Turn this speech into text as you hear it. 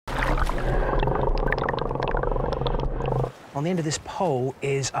On the end of this pole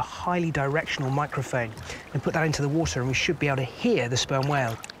is a highly directional microphone. And put that into the water and we should be able to hear the sperm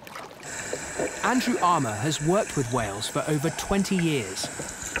whale. Andrew Armour has worked with whales for over 20 years.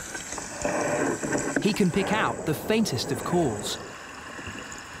 He can pick out the faintest of calls.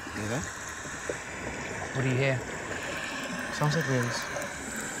 You there? What do you hear? Sounds like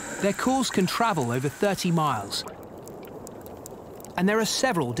winds. Their calls can travel over 30 miles. And there are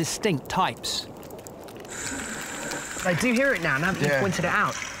several distinct types. I do hear it now that you've pointed it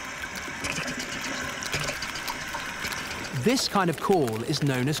out. This kind of call is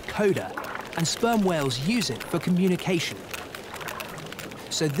known as coda, and sperm whales use it for communication.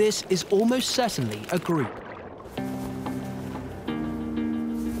 So this is almost certainly a group.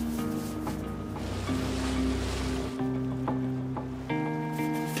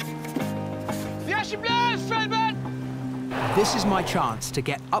 This is my chance to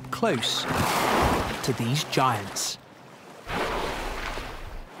get up close to these giants.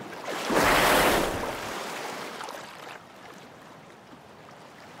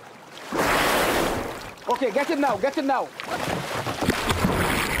 Okay, get it now, get it now.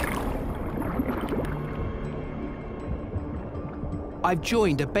 I've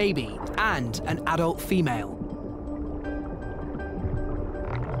joined a baby and an adult female.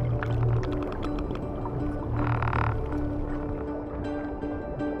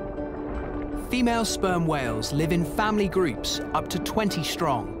 Female sperm whales live in family groups up to 20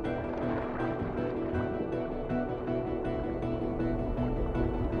 strong.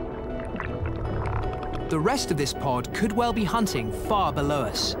 The rest of this pod could well be hunting far below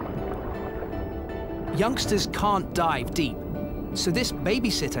us. Youngsters can't dive deep, so this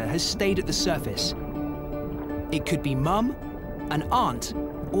babysitter has stayed at the surface. It could be mum, an aunt,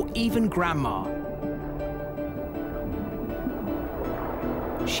 or even grandma.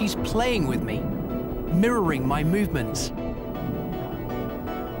 She's playing with me, mirroring my movements.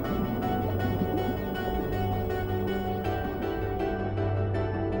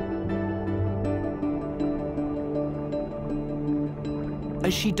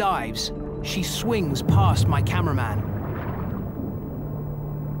 As she dives, she swings past my cameraman.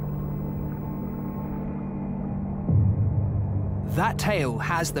 That tail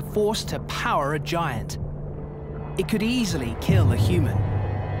has the force to power a giant. It could easily kill a human.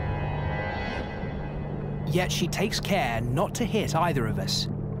 Yet she takes care not to hit either of us.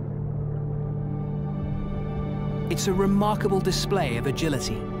 It's a remarkable display of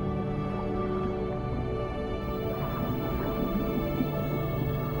agility.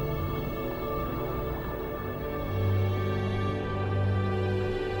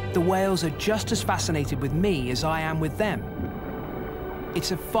 The whales are just as fascinated with me as I am with them.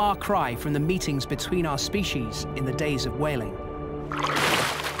 It's a far cry from the meetings between our species in the days of whaling.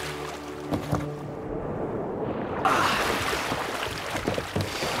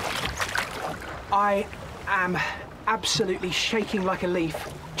 I am absolutely shaking like a leaf.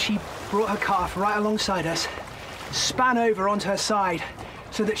 She brought her calf right alongside us, span over onto her side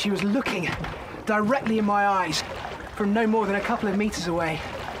so that she was looking directly in my eyes from no more than a couple of meters away.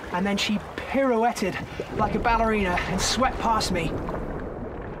 And then she pirouetted like a ballerina and swept past me.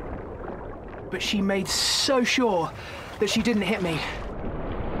 But she made so sure that she didn't hit me